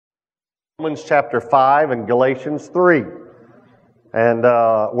Romans chapter 5 and Galatians 3. And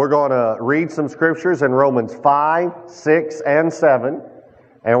we're going to read some scriptures in Romans 5, 6, and 7.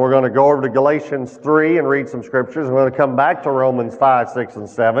 And we're going to go over to Galatians 3 and read some scriptures. We're going to come back to Romans 5, 6, and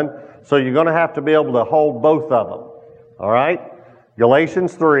 7. So you're going to have to be able to hold both of them. All right?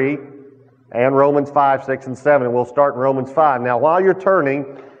 Galatians 3 and Romans 5, 6, and 7. And we'll start in Romans 5. Now, while you're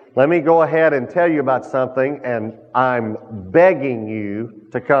turning, let me go ahead and tell you about something. And I'm begging you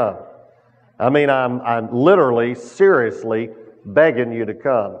to come. I mean, I'm literally, seriously begging you to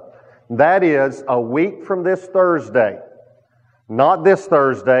come. That is a week from this Thursday. Not this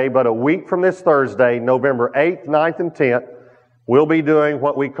Thursday, but a week from this Thursday, November 8th, 9th, and 10th, we'll be doing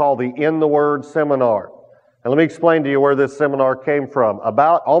what we call the In the Word seminar. And let me explain to you where this seminar came from.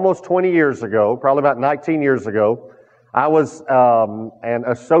 About almost 20 years ago, probably about 19 years ago, I was an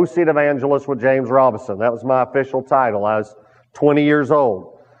associate evangelist with James Robison. That was my official title. I was 20 years old.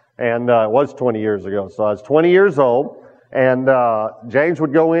 And it was 20 years ago. So I was 20 years old, and James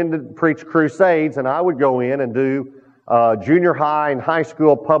would go in to preach crusades, and I would go in and do junior high and high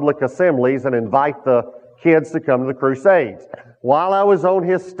school public assemblies and invite the kids to come to the crusades. While I was on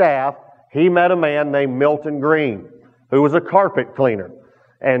his staff, he met a man named Milton Green, who was a carpet cleaner.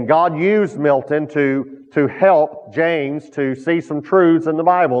 And God used Milton to help James to see some truths in the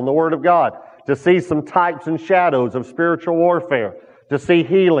Bible and the Word of God, to see some types and shadows of spiritual warfare, to see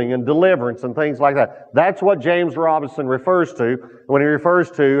healing and deliverance and things like that. That's what James Robison refers to when he refers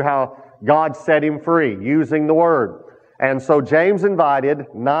to how God set him free, using the Word. And so James invited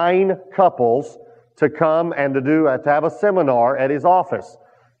 9 couples to come and to have a seminar at his office.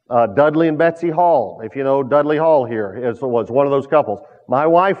 Dudley and Betsy Hall, if you know Dudley Hall here, was one of those couples. My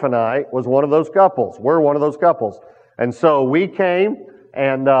wife and I was one of those couples. We're one of those couples. And so we came,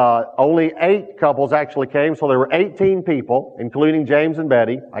 and only 8 couples actually came, so there were 18 people, including James and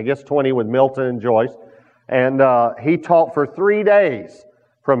Betty, I guess 20 with Milton and Joyce. And he taught for 3 days,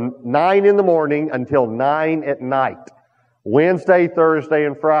 from 9 in the morning until 9 at night, Wednesday, Thursday,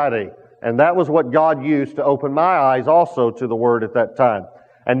 and Friday. And that was what God used to open my eyes also to the Word at that time.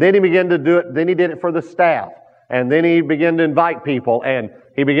 And then he began to do it, then he did it for the staff. And then he began to invite people, and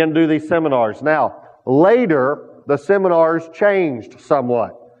he began to do these seminars. Now, later, the seminars changed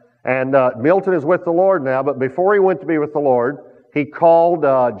somewhat. And Milton is with the Lord now, but before he went to be with the Lord, he called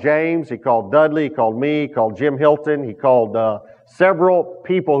James, he called Dudley, he called me, he called Jim Hilton, he called several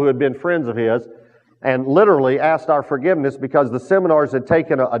people who had been friends of his, and literally asked our forgiveness because the seminars had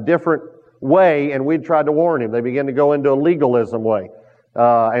taken a different way, and we'd tried to warn him. They began to go into a legalism way,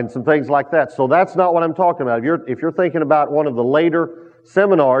 and some things like that. So that's not what I'm talking about. If you're thinking about one of the later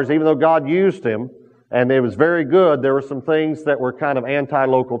seminars, even though God used him, and it was very good, there were some things that were kind of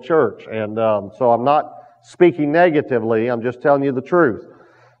anti-local church. And so I'm not speaking negatively, I'm just telling you the truth.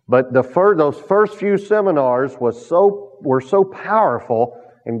 But those first few seminars were so powerful,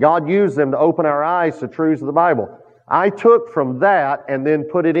 and God used them to open our eyes to truths of the Bible. I took from that and then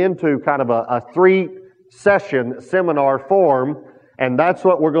put it into kind of a 3-session seminar form, and that's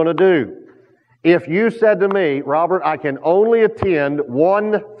what we're going to do. If you said to me, Robert, I can only attend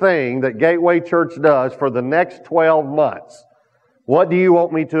one thing that Gateway Church does for the next 12 months, what do you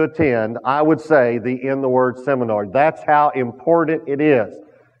want me to attend? I would say the In the Word seminar. That's how important it is.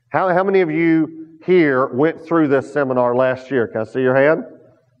 How many of you here went through this seminar last year? Can I see your hand?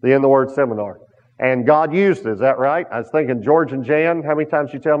 The In the Word seminar. And God used it, is that right? I was thinking George and Jan, how many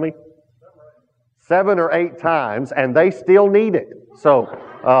times you tell me? 7 or 8 times, and they still need it. So,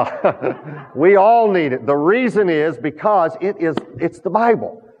 we all need it. The reason is because it's the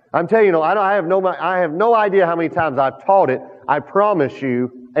Bible. I'm telling you, I have no idea how many times I've taught it. I promise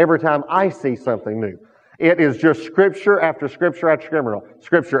you, every time I see something new. It is just scripture after scripture after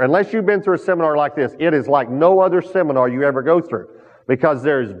scripture. Unless you've been through a seminar like this, it is like no other seminar you ever go through. Because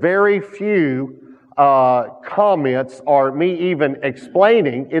there's very few comments or me even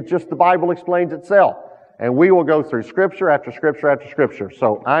explaining. It's just the Bible explains itself. And we will go through scripture after scripture after scripture.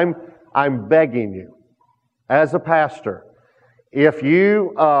 So I'm begging you, as a pastor, if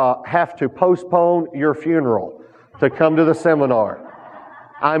you have to postpone your funeral to come to the seminar,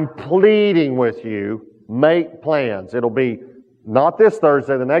 I'm pleading with you, make plans. It'll be not this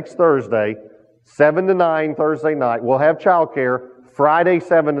Thursday, the next Thursday, 7 to 9 Thursday night. We'll have childcare Friday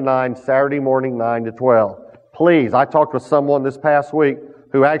 7 to 9, Saturday morning 9 to 12. Please, I talked with someone this past week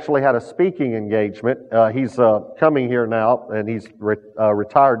who actually had a speaking engagement. He's coming here now, and he's a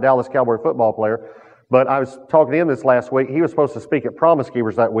retired Dallas Cowboy football player. But I was talking to him this last week. He was supposed to speak at Promise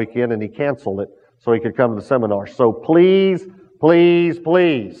Keepers that weekend, and he canceled it so he could come to the seminar. So please, please,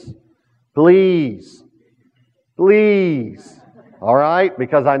 please, please, please, All right?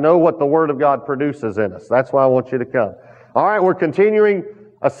 Because I know what the Word of God produces in us. That's why I want you to come. All right, we're continuing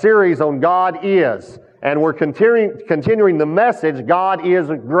a series on God is. And we're continuing the message, God is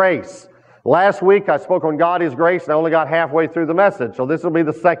grace. Last week I spoke on God is grace and I only got halfway through the message. So this will be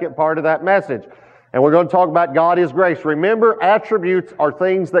the second part of that message. And we're going to talk about God is grace. Remember, attributes are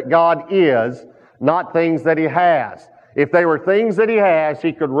things that God is, not things that He has. If they were things that He has,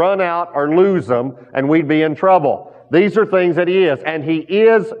 He could run out or lose them and we'd be in trouble. These are things that He is, and He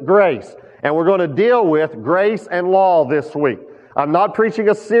is grace. And we're going to deal with grace and law this week. I'm not preaching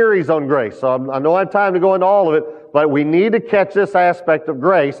a series on grace, so I don't have time to go into all of it, but we need to catch this aspect of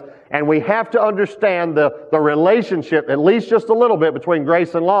grace, and we have to understand the relationship, at least just a little bit, between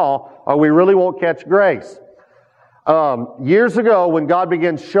grace and law, or we really won't catch grace. Years ago, when God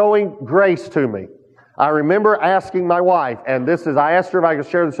began showing grace to me, I remember asking my wife, and I asked her if I could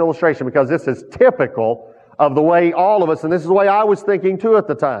share this illustration because this is typical of the way all of us, and this is the way I was thinking too at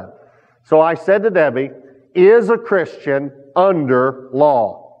the time. So I said to Debbie, is a Christian under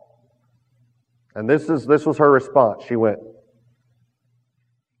law? And this was her response. She went,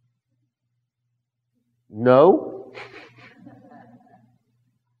 no.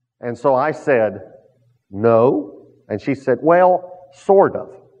 And so I said, no. And she said, well, sort of.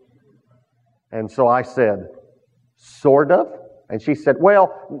 And so I said, sort of? And she said,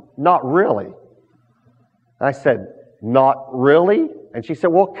 well, not really. I said, not really? And she said,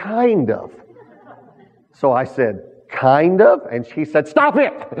 well, kind of. So I said, kind of? And she said, stop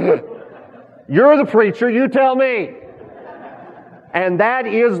it! You're the preacher, you tell me. And that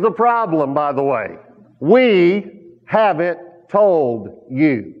is the problem, by the way. We haven't told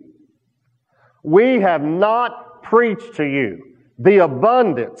you. We have not preached to you the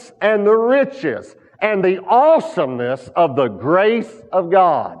abundance and the riches and the awesomeness of the grace of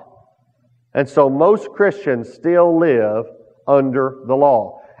God. And so most Christians still live under the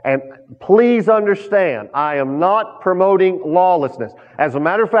law. And please understand, I am not promoting lawlessness. As a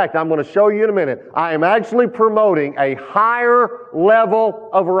matter of fact, I'm going to show you in a minute, I am actually promoting a higher level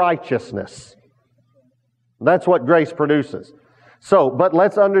of righteousness. That's what grace produces. So, but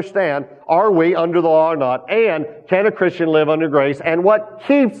let's understand, are we under the law or not? And can a Christian live under grace? And what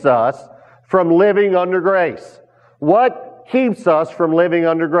keeps us from living under grace? What keeps us from living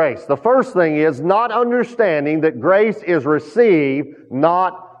under grace? The first thing is not understanding that grace is received,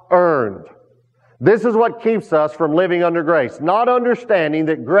 not earned. This is what keeps us from living under grace. Not understanding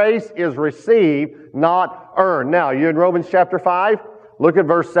that grace is received, not earned. Now, you in Romans chapter 5? Look at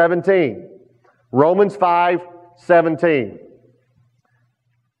verse 17. Romans 5:17.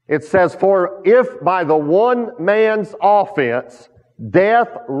 It says, for if by the one man's offense death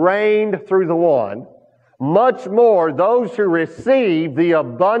reigned through the one, much more those who receive the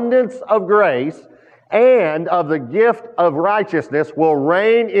abundance of grace and of the gift of righteousness will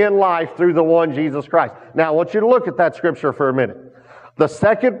reign in life through the one Jesus Christ. Now I want you to look at that scripture for a minute. The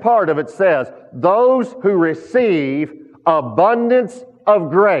second part of it says, those who receive abundance of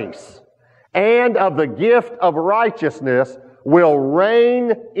grace and of the gift of righteousness will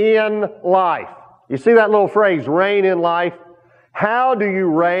reign in life. You see that little phrase, reign in life? How do you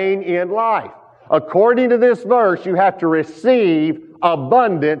reign in life? According to this verse, you have to receive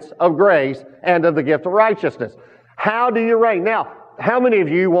abundance of grace and of the gift of righteousness. How do you reign? Now, how many of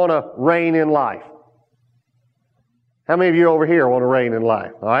you want to reign in life? How many of you over here want to reign in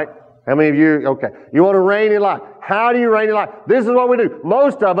life? All right? How many of you, okay, you want to reign in life. How do you reign in life? This is what we do.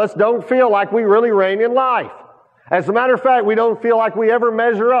 Most of us don't feel like we really reign in life. As a matter of fact, we don't feel like we ever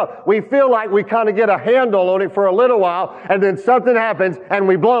measure up. We feel like we kind of get a handle on it for a little while, and then something happens, and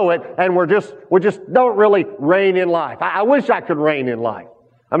we blow it, and we just don't really reign in life. I wish I could reign in life.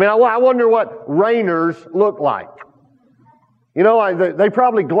 I mean, I wonder what reigners look like. You know, they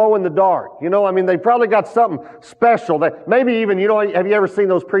probably glow in the dark. You know, I mean, they probably got something special that maybe even, you know, have you ever seen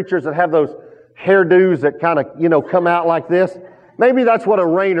those preachers that have those hairdos that kind of, you know, come out like this? Maybe that's what a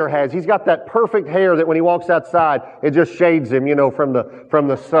reigner has. He's got that perfect hair that when he walks outside, it just shades him, you know, from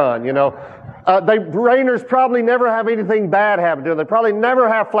the sun, you know. Reigners probably never have anything bad happen to them. They probably never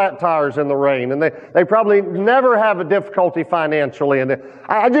have flat tires in the rain, and they probably never have a difficulty financially. And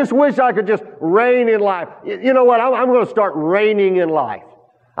I just wish I could just reign in life. You know what? I'm going to start reigning in life.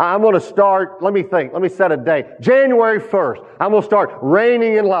 I'm going to start, let me set a date. January 1st, I'm going to start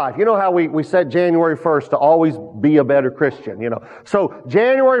reigning in life. You know how we set January 1st to always be a better Christian, you know. So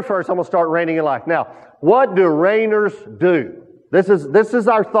January 1st, I'm going to start reigning in life. Now, what do reigners do? This is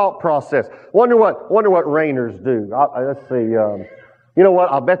our thought process. Wonder what reigners do. Let's see. You know what?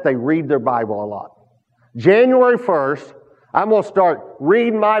 I'll bet they read their Bible a lot. January 1st, I'm going to start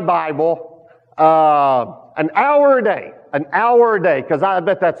reading my Bible an hour a day. an hour a day, because I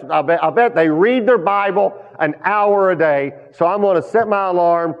bet they read their Bible an hour a day. So I'm going to set my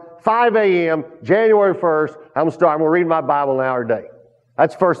alarm, 5 a.m., January 1st. I'm going to read my Bible an hour a day.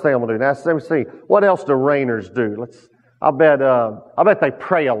 That's the first thing I'm going to do. Now, let me see. What else do Rainers do? I bet they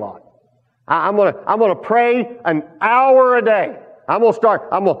pray a lot. I'm going to pray an hour a day.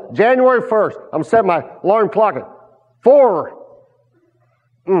 January 1st, I'm going to set my alarm clock at 4.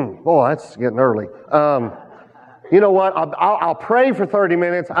 Boy, that's getting early. You know what? I'll pray for 30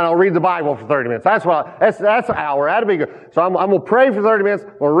 minutes and I'll read the Bible for 30 minutes. That's an hour. That'd be good. So I'm going to pray for 30 minutes.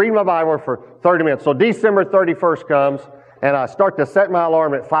 I'm going to read my Bible for 30 minutes. So December 31st comes and I start to set my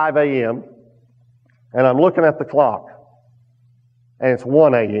alarm at 5 a.m. and I'm looking at the clock and it's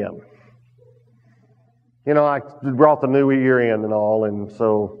 1 a.m. You know, I brought the new year in and all, and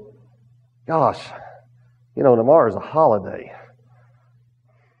so, gosh, you know, tomorrow's a holiday.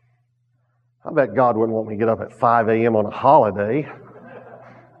 I bet God wouldn't want me to get up at 5 a.m. on a holiday.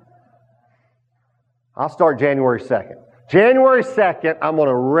 I'll start January 2nd. January 2nd, I'm going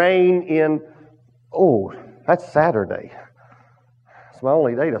to rein in. Oh, that's Saturday. It's my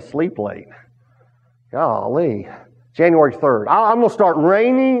only day to sleep late. Golly. January 3rd. I'm going to start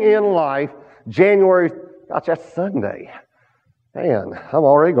reining in life January. Gosh, that's Sunday. Man, I'm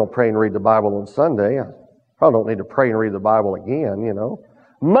already going to pray and read the Bible on Sunday. I probably don't need to pray and read the Bible again, you know.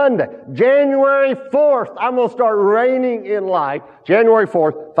 Monday, January 4th, I'm going to start reigning in life. January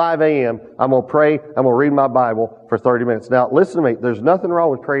 4th, 5 a.m., I'm going to pray, I'm going to read my Bible for 30 minutes. Now, listen to me. There's nothing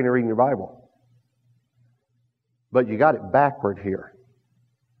wrong with praying and reading your Bible. But you got it backward here.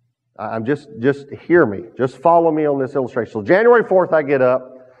 I'm just hear me. Just follow me on this illustration. So January 4th, I get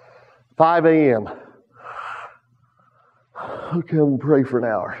up, 5 a.m. Okay, I'm going to pray for an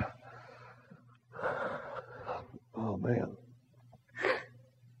hour. Oh, man.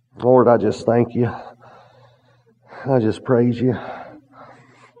 Lord, I just thank you. I just praise you.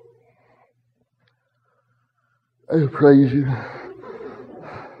 I praise you.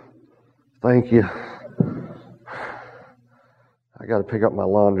 Thank you. I got to pick up my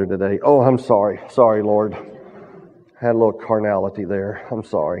laundry today. Oh, I'm sorry. Sorry, Lord. Had a little carnality there. I'm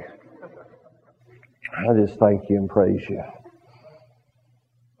sorry. I just thank you and praise you.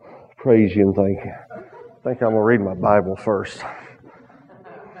 Praise you and thank you. I think I'm going to read my Bible first.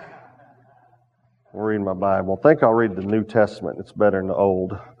 I'll read my Bible. I think I'll read the New Testament. It's better than the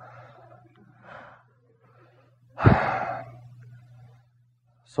Old.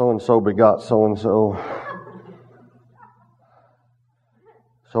 So-and-so begot so-and-so.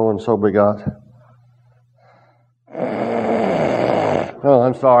 So-and-so begot. Oh,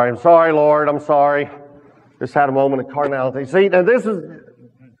 I'm sorry. I'm sorry, Lord. I'm sorry. Just had a moment of carnality. See, now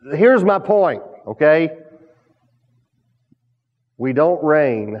here's my point, okay? We don't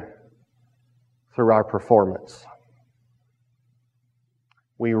reign through our performance.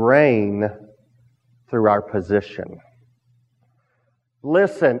 We reign through our position.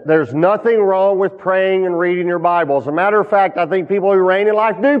 Listen, there's nothing wrong with praying and reading your Bible. As a matter of fact, I think people who reign in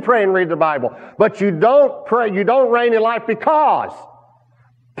life do pray and read the Bible. But you don't reign in life because.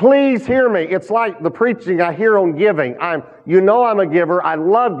 Please hear me. It's like the preaching I hear on giving. I'm a giver. I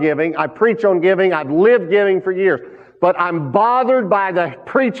love giving. I preach on giving. I've lived giving for years. But I'm bothered by the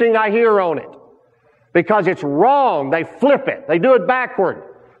preaching I hear on it. Because it's wrong. They flip it. They do it backward.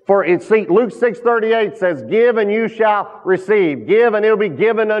 Luke 6:38 says, give and you shall receive. Give and it will be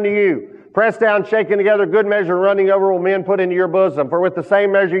given unto you. Pressed down, shaken together, good measure, running over will men put into your bosom. For with the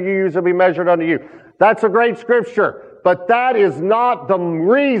same measure you use, it will be measured unto you. That's a great scripture. But that is not the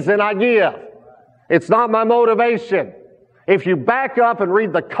reason I give. It's not my motivation. If you back up and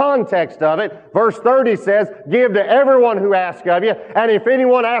read the context of it, verse 30 says, give to everyone who asks of you, and if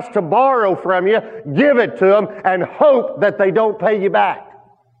anyone asks to borrow from you, give it to them and hope that they don't pay you back.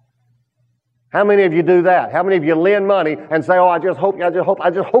 How many of you do that? How many of you lend money and say, oh, I just hope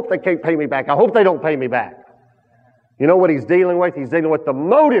they can't pay me back. I hope they don't pay me back. You know what he's dealing with? He's dealing with the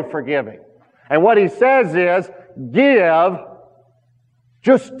motive for giving. And what he says is, give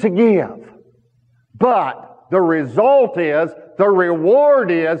just to give. But the result is, the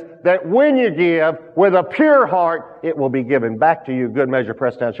reward is that when you give with a pure heart, it will be given back to you, good measure,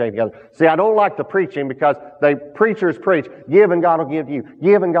 pressed down, shaken together. See, I don't like the preaching because the preachers preach, give and God will give you,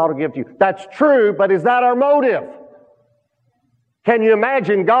 give and God will give to you. That's true, but is that our motive? Can you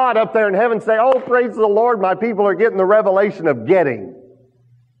imagine God up there in heaven say, oh, praise the Lord, my people are getting the revelation of getting.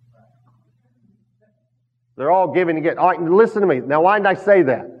 They're all giving to get. All right, listen to me. Now, why did I say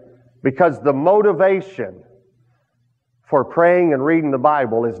that? Because the motivation for praying and reading the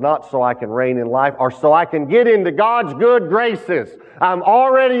Bible is not so I can reign in life or so I can get into God's good graces. I'm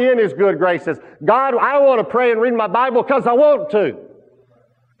already in His good graces. God, I want to pray and read my Bible because I want to.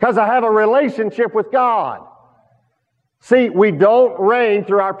 Because I have a relationship with God. See, we don't reign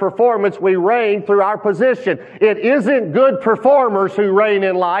through our performance, we reign through our position. It isn't good performers who reign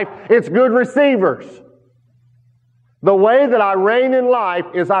in life, it's good receivers. The way that I reign in life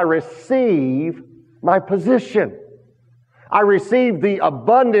is I receive my position. I receive the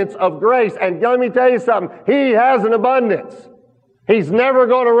abundance of grace. And let me tell you something, He has an abundance. He's never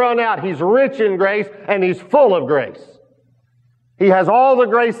going to run out. He's rich in grace and He's full of grace. He has all the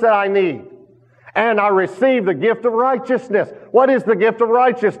grace that I need. And I receive the gift of righteousness. What is the gift of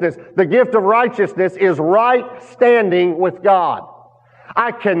righteousness? The gift of righteousness is right standing with God.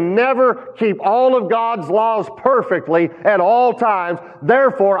 I can never keep all of God's laws perfectly at all times.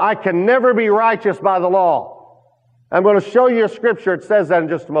 Therefore, I can never be righteous by the law. I'm going to show you a scripture. It says that in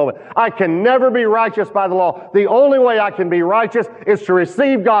just a moment. I can never be righteous by the law. The only way I can be righteous is to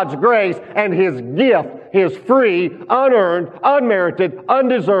receive God's grace and His gift, His free, unearned, unmerited,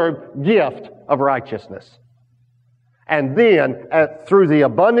 undeserved gift of righteousness. And then, through the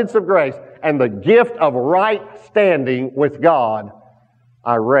abundance of grace and the gift of right standing with God,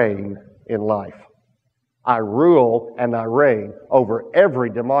 I reign in life. I rule and I reign over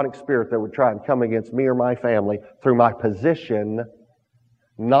every demonic spirit that would try and come against me or my family through my position,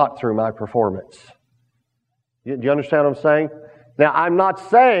 not through my performance. Do you understand what I'm saying? Now, I'm not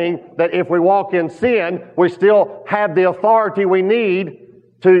saying that if we walk in sin, we still have the authority we need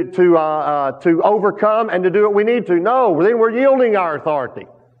to overcome and to do what we need to. No, then we're yielding our authority.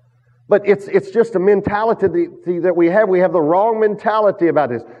 But it's just a mentality that we have. We have the wrong mentality about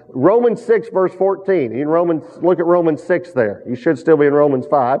this. Romans 6 verse 14. Look at Romans 6 there. You should still be in Romans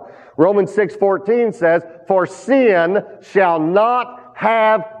 5. Romans 6:14 says, "For sin shall not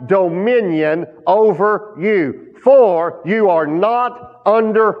have dominion over you, for you are not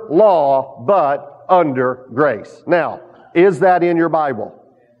under law, but under grace." Now, is that in your Bible?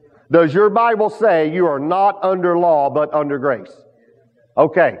 Does your Bible say you are not under law, but under grace?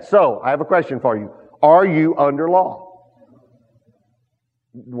 Okay, so I have a question for you. Are you under law?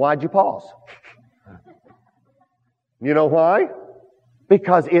 Why'd you pause? You know why?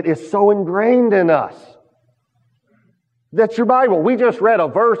 Because it is so ingrained in us. That's your Bible. We just read a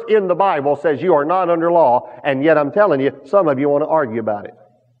verse in the Bible says you are not under law, and yet I'm telling you, some of you want to argue about it.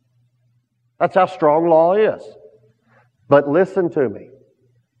 That's how strong law is. But listen to me.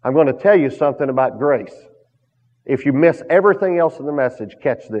 I'm going to tell you something about grace. If you miss everything else in the message,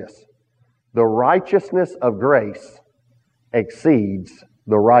 catch this. The righteousness of grace exceeds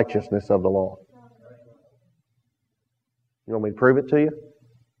the righteousness of the law. You want me to prove it to you?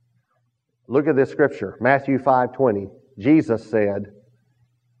 Look at this scripture, Matthew 5:20. Jesus said,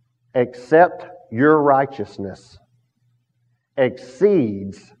 "Except your righteousness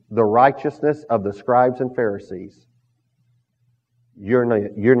exceeds the righteousness of the scribes and Pharisees, you're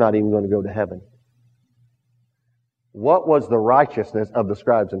not even going to go to heaven." What was the righteousness of the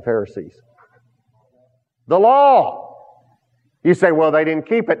scribes and Pharisees? The law. You say, well, they didn't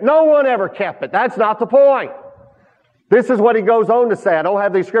keep it. No one ever kept it. That's not the point. This is what he goes on to say. I don't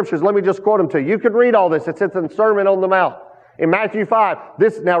have these scriptures. Let me just quote them to you. You could read all this. It's in the Sermon on the Mount. In Matthew 5.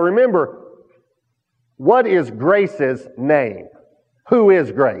 Now remember, what is grace's name? Who is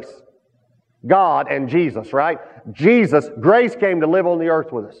grace? God and Jesus, right? Grace came to live on the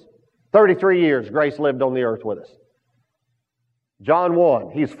earth with us. 33 years grace lived on the earth with us. John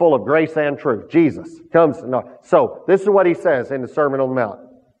 1, He's full of grace and truth. Jesus comes. No. So, this is what He says in the Sermon on the Mount.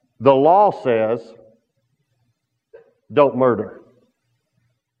 The law says, don't murder.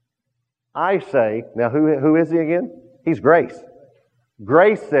 I say, now who is He again? He's grace.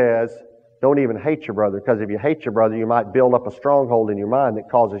 Grace says, don't even hate your brother, because if you hate your brother, you might build up a stronghold in your mind that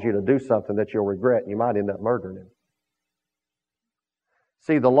causes you to do something that you'll regret, and you might end up murdering him.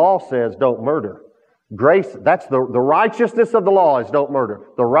 See, the law says don't murder. Grace, that's the righteousness of the law is don't murder.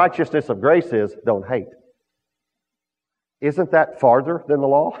 The righteousness of grace is don't hate. Isn't that farther than the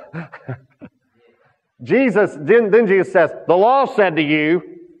law? Then Jesus says, the law said to you,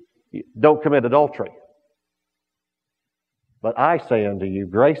 don't commit adultery. But I say unto you,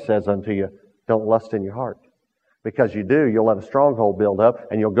 grace says unto you, don't lust in your heart. Because you do, you'll let a stronghold build up,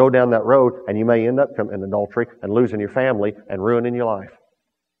 and you'll go down that road, and you may end up committing adultery and losing your family and ruining your life.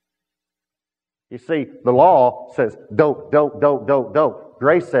 You see, the law says, don't.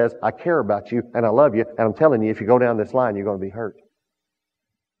 Grace says, I care about you and I love you, and I'm telling you, if you go down this line, you're going to be hurt.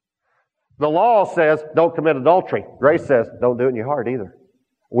 The law says, don't commit adultery. Grace says, don't do it in your heart either.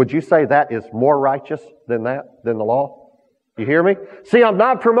 Would you say that is more righteous than the law? You hear me? See, I'm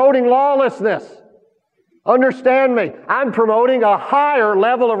not promoting lawlessness. Understand me. I'm promoting a higher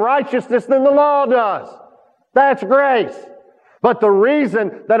level of righteousness than the law does. That's grace. But the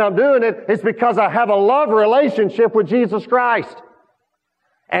reason that I'm doing it is because I have a love relationship with Jesus Christ.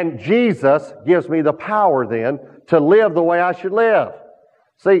 And Jesus gives me the power then to live the way I should live.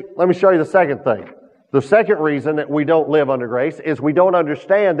 See, let me show you the second thing. The second reason that we don't live under grace is we don't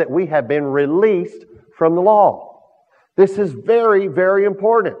understand that we have been released from the law. This is very, very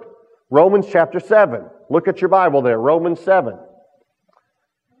important. Romans chapter 7. Look at your Bible there. Romans 7.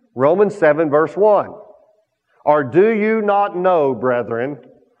 Romans 7 verse 1. Or do you not know, brethren,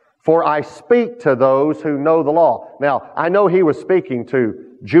 for I speak to those who know the law. Now, I know he was speaking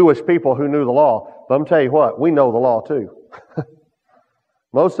to Jewish people who knew the law, but I'm telling you what, we know the law too.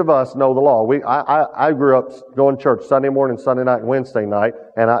 Most of us know the law. I grew up going to church Sunday morning, Sunday night, and Wednesday night,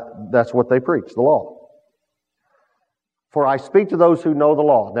 and that's what they preach, the law. For I speak to those who know the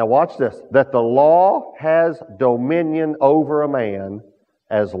law. Now watch this. That the law has dominion over a man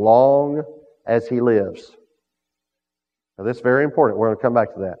as long as he lives. Now this is very important. We're going to come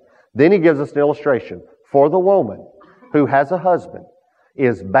back to that. Then he gives us an illustration. For the woman who has a husband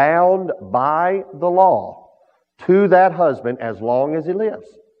is bound by the law to that husband as long as he lives.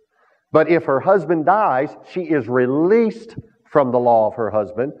 But if her husband dies, she is released from the law of her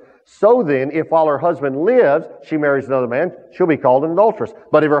husband. So then, if while her husband lives, she marries another man, she'll be called an adulteress.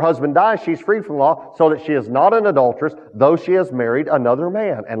 But if her husband dies, she's freed from law, so that she is not an adulteress, though she has married another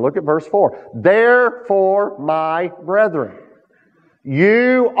man. And look at verse 4. Therefore, my brethren,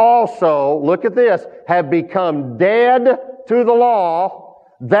 you also, look at this, have become dead to the law,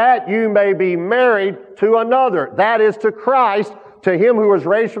 that you may be married to another. That is to Christ, to Him who was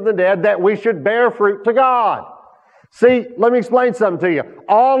raised from the dead, that we should bear fruit to God. See, let me explain something to you.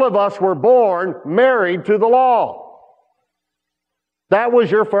 All of us were born married to the law. That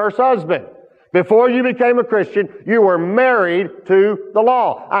was your first husband. Before you became a Christian, you were married to the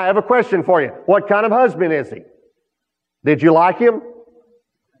law. I have a question for you. What kind of husband is he? Did you like him?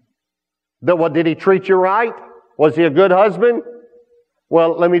 Did he treat you right? Was he a good husband?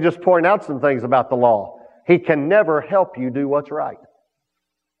 Well, let me just point out some things about the law. He can never help you do what's right.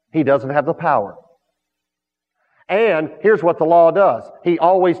 He doesn't have the power. And here's what the law does. He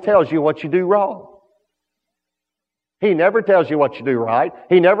always tells you what you do wrong. He never tells you what you do right.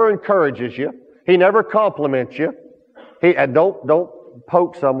 He never encourages you. He never compliments you. And don't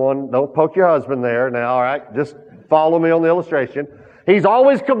poke someone. Don't poke your husband there. Now, all right, just follow me on the illustration. He's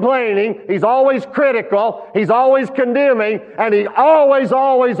always complaining. He's always critical. He's always condemning. And he always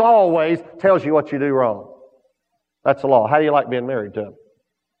tells you what you do wrong. That's the law. How do you like being married to him?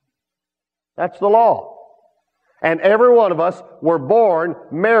 That's the law. And every one of us were born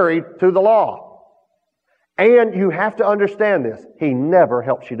married to the law. And you have to understand this. He never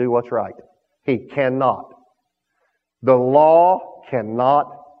helps you do what's right. He cannot. The law cannot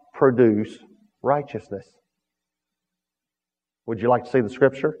produce righteousness. Would you like to see the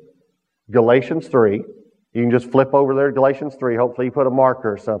scripture? Galatians 3. You can just flip over there to Galatians 3. Hopefully you put a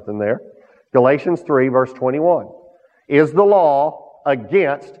marker or something there. Galatians 3 verse 21. Is the law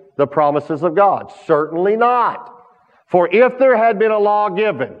against the promises of God? Certainly not. For if there had been a law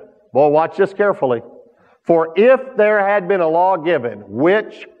given, boy, watch this carefully. For if there had been a law given,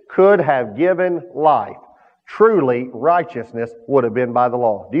 which could have given life, truly righteousness would have been by the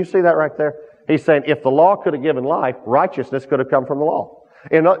law. Do you see that right there? He's saying if the law could have given life, righteousness could have come from the law.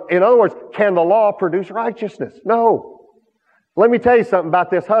 In other words, can the law produce righteousness? No. Let me tell you something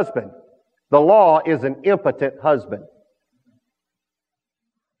about this husband. The law is an impotent husband.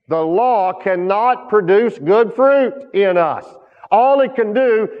 The law cannot produce good fruit in us. All it can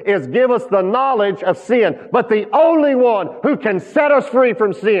do is give us the knowledge of sin. But the only one who can set us free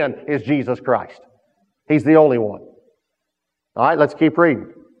from sin is Jesus Christ. He's the only one. All right, let's keep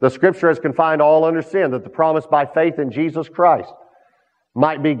reading. The Scripture has confined all under sin, that the promise by faith in Jesus Christ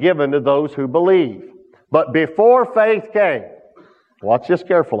might be given to those who believe. But before faith came, watch this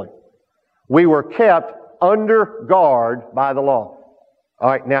carefully, we were kept under guard by the law. All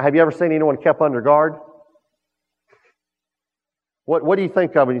right, now have you ever seen anyone kept under guard? What do you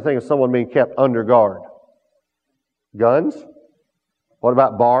think of when you think of someone being kept under guard? Guns? What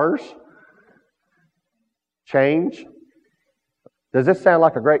about bars? Chains? Does this sound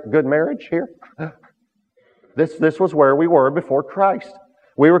like a good marriage here? This was where we were before Christ.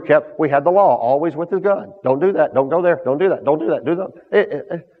 We had the law, always with the gun. Don't do that, don't go there, don't do that, don't do that, do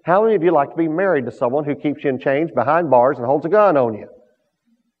that. How many of you like to be married to someone who keeps you in chains behind bars and holds a gun on you?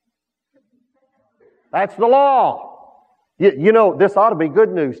 That's the law. You know, this ought to be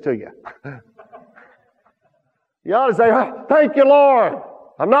good news to you. You ought to say, thank you, Lord.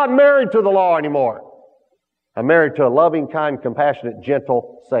 I'm not married to the law anymore. I'm married to a loving, kind, compassionate,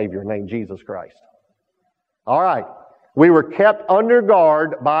 gentle Savior named Jesus Christ. All right. We were kept under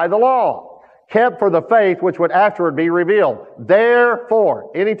guard by the law. Kept for the faith which would afterward be revealed.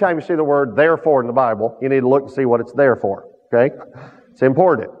 Therefore, anytime you see the word therefore in the Bible, you need to look and see what it's there for. Okay? It's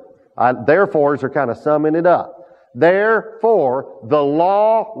important. Therefores are kind of summing it up. Therefore, the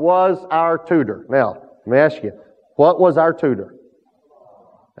law was our tutor. Now, let me ask you, what was our tutor?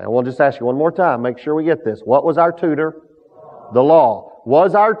 And we'll just ask you one more time, make sure we get this. What was our tutor? The law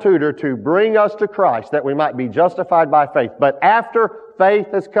was our tutor to bring us to Christ that we might be justified by faith. But after faith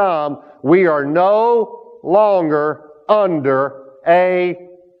has come, we are no longer under a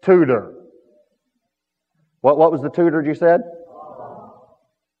tutor. What was the tutor you said?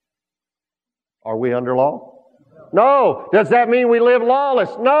 Are we under law? No. Does that mean we live lawless?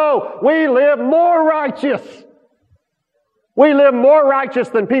 No. We live more righteous. We live more righteous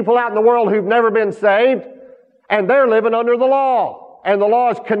than people out in the world who've never been saved, and they're living under the law. And the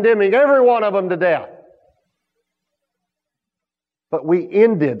law is condemning every one of them to death. But we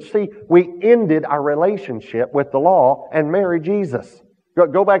ended our relationship with the law and married Jesus.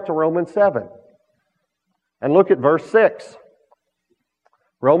 Go back to Romans 7 and look at verse 6.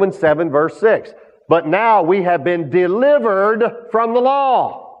 Romans 7 verse 6. But now we have been delivered from the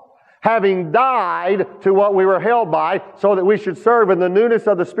law, having died to what we were held by, so that we should serve in the newness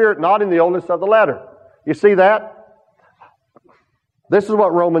of the Spirit, not in the oldness of the letter. You see that? This is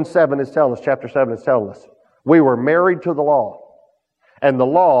what Romans 7 is telling us, chapter 7 is telling us. We were married to the law. And the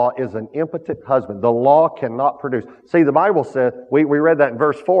law is an impotent husband. The law cannot produce. See, the Bible said, we read that in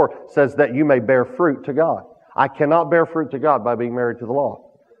verse 4, says that you may bear fruit to God. I cannot bear fruit to God by being married to the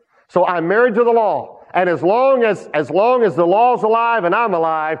law. So I'm married to the law. And as long as the law's alive and I'm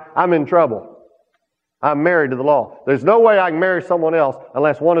alive, I'm in trouble. I'm married to the law. There's no way I can marry someone else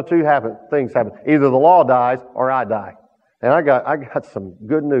unless one of two things happen. Either the law dies or I die. And I got some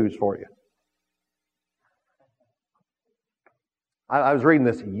good news for you. I was reading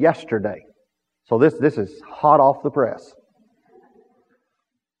this yesterday. So this is hot off the press.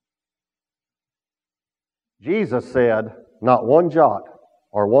 Jesus said, not one jot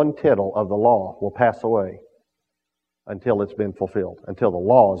or one tittle of the law will pass away until it's been fulfilled, until the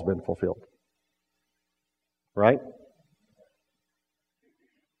law has been fulfilled. Right?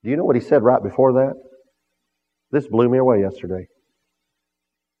 Do you know what he said right before that? This blew me away yesterday.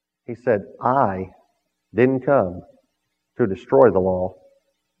 He said, I didn't come to destroy the law,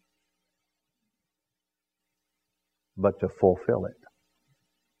 but to fulfill it.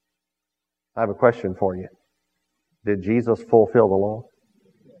 I have a question for you. Did Jesus fulfill the law?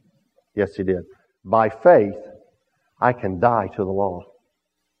 Yes, He did. By faith, I can die to the law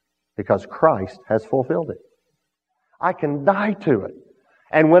because Christ has fulfilled it. I can die to it.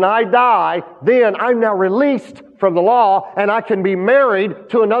 And when I die, then I'm now released from the law and I can be married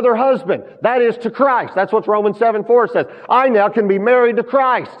to another husband. That is to Christ. That's what Romans 7:4 says. I now can be married to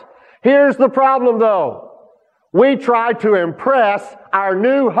Christ. Here's the problem though. We try to impress our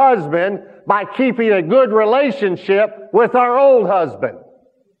new husband by keeping a good relationship with our old husband.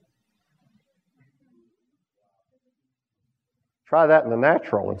 Try that in the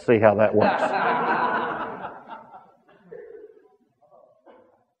natural and see how that works.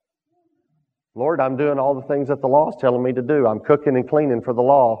 Lord, I'm doing all the things that the law is telling me to do. I'm cooking and cleaning for the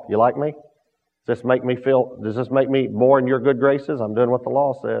law. You like me? Does this make me more in your good graces? I'm doing what the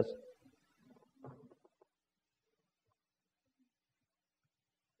law says.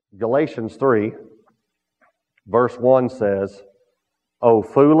 Galatians 3, verse 1 says, "O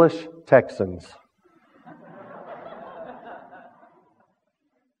foolish Texans."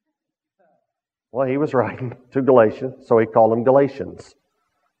 Well, he was writing to Galatians, so he called them Galatians.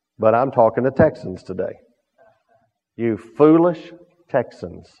 But I'm talking to Texans today. You foolish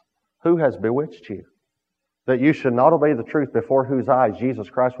Texans, who has bewitched you? That you should not obey the truth, before whose eyes Jesus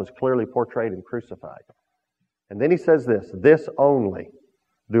Christ was clearly portrayed and crucified. And then he says this only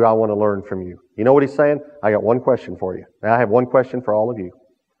do I want to learn from you. You know what he's saying? I got one question for you. Now I have one question for all of you.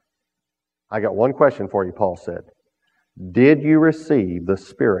 I got one question for you, Paul said. Did you receive the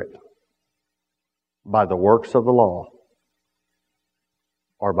Spirit by the works of the law,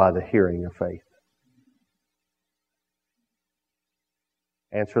 or by the hearing of faith?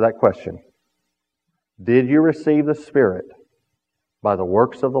 Answer that question. Did you receive the Spirit by the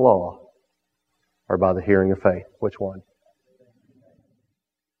works of the law, or by the hearing of faith? Which one?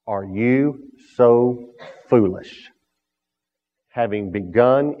 Are you so foolish? Having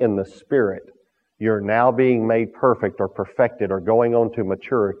begun in the Spirit, you're now being made perfect or perfected or going on to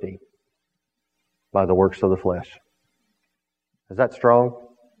maturity by the works of the flesh. Is that strong?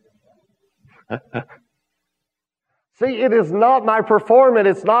 See, it is not my performance.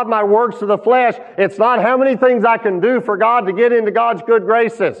 It's not my works of the flesh. It's not how many things I can do for God to get into God's good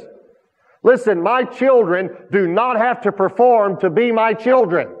graces. Listen, my children do not have to perform to be my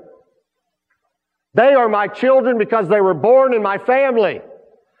children. They are my children because they were born in my family.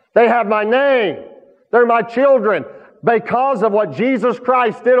 They have my name. They're my children. Because of what Jesus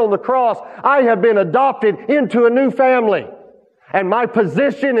Christ did on the cross, I have been adopted into a new family. And my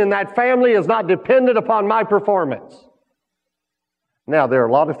position in that family is not dependent upon my performance. Now, there are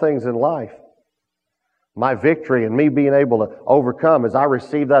a lot of things in life. My victory and me being able to overcome as I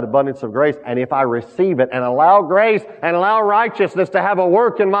receive that abundance of grace. And if I receive it and allow grace and allow righteousness to have a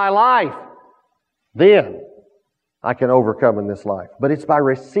work in my life, then I can overcome in this life. But it's by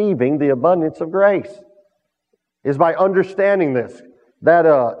receiving the abundance of grace. It's by understanding this. That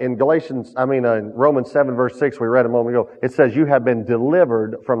in Romans 7 verse 6 we read a moment ago, it says you have been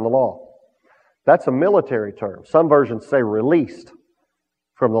delivered from the law. That's a military term. Some versions say released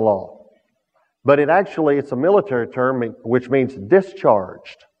from the law. But it's a military term which means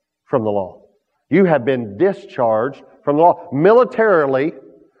discharged from the law. You have been discharged from the law. Militarily,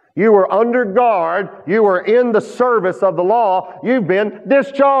 you were under guard. You were in the service of the law. You've been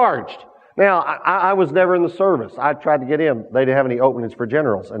discharged. Now, I was never in the service. I tried to get in. They didn't have any openings for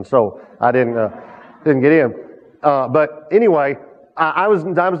generals, and so I didn't get in. But anyway, I was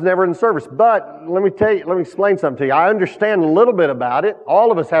never in the service. But let me explain something to you. I understand a little bit about it.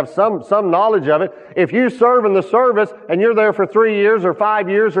 All of us have some knowledge of it. If you serve in the service and you're there for 3 years or 5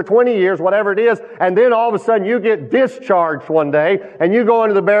 years or 20 years, whatever it is, and then all of a sudden you get discharged one day and you go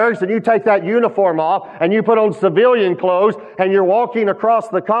into the barracks and you take that uniform off and you put on civilian clothes and you're walking across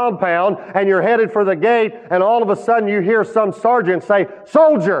the compound and you're headed for the gate and all of a sudden you hear some sergeant say,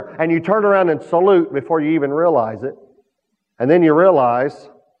 "Soldier!" and you turn around and salute before you even realize it. And then you realize,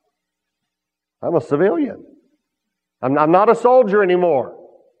 I'm a civilian. I'm not a soldier anymore.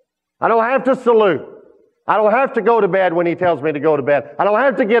 I don't have to salute. I don't have to go to bed when he tells me to go to bed. I don't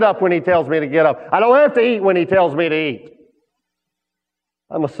have to get up when he tells me to get up. I don't have to eat when he tells me to eat.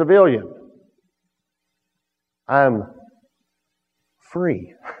 I'm a civilian. I'm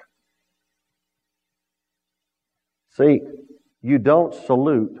free. See, you don't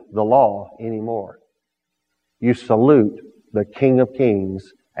salute the law anymore. You salute the King of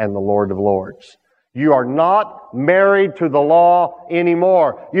Kings and the Lord of Lords. You are not married to the law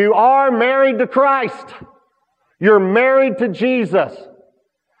anymore. You are married to Christ. You're married to Jesus.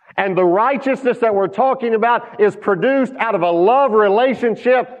 And the righteousness that we're talking about is produced out of a love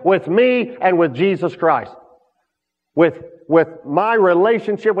relationship with me and with Jesus Christ. With my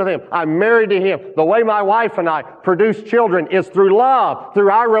relationship with Him. I'm married to Him. The way my wife and I produce children is through love, through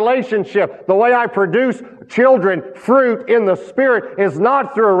our relationship. The way I produce children, fruit in the Spirit, is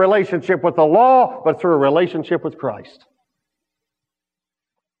not through a relationship with the law, but through a relationship with Christ.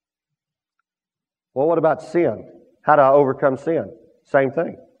 Well, what about sin? How do I overcome sin? Same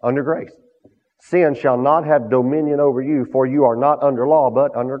thing, under grace. Sin shall not have dominion over you, for you are not under law,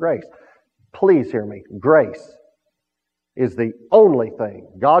 but under grace. Please hear me. Grace is the only thing,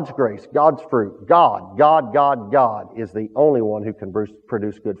 God's grace, God's fruit, God is the only one who can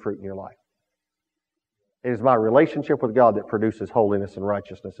produce good fruit in your life. It is my relationship with God that produces holiness and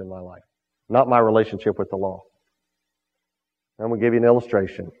righteousness in my life, not my relationship with the law. I'm going to give you an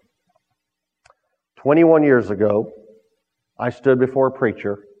illustration. 21 years ago, I stood before a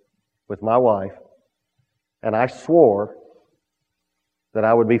preacher with my wife, and I swore that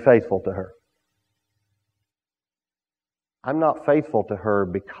I would be faithful to her. I'm not faithful to her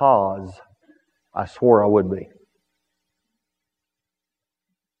because I swore I would be.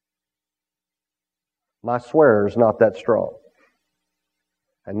 My swear is not that strong.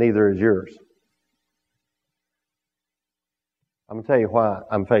 And neither is yours. I'm going to tell you why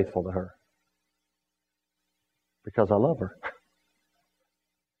I'm faithful to her. Because I love her.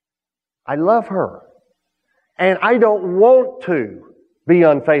 I love her. And I don't want to be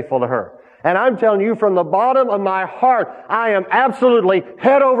unfaithful to her. And I'm telling you from the bottom of my heart, I am absolutely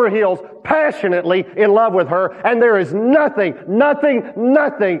head over heels, passionately in love with her. And there is nothing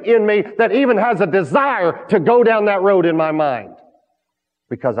in me that even has a desire to go down that road in my mind.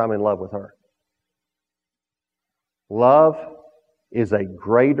 Because I'm in love with her. Love is a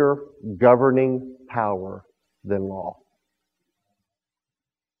greater governing power than law.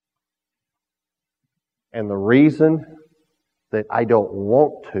 And the reason that I don't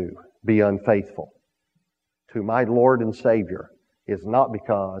want to be unfaithful to my Lord and Savior is not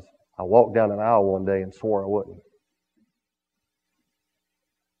because I walked down an aisle one day and swore I wouldn't.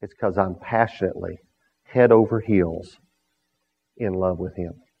 It's because I'm passionately, head over heels, in love with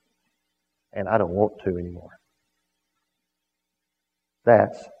Him. And I don't want to anymore.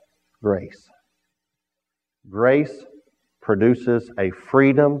 That's grace. Grace produces a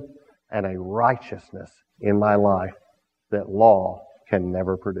freedom and a righteousness in my life that law can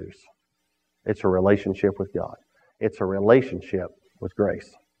never produce. It's a relationship with God. It's a relationship with grace.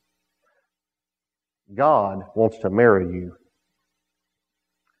 God wants to marry you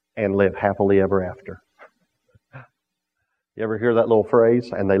and live happily ever after. You ever hear that little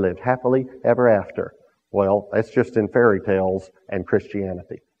phrase? And they lived happily ever after. Well, that's just in fairy tales and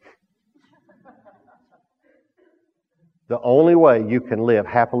Christianity. The only way you can live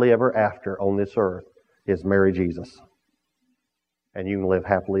happily ever after on this earth is marry Jesus. And you can live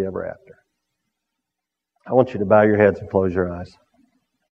happily ever after. I want you to bow your heads and close your eyes.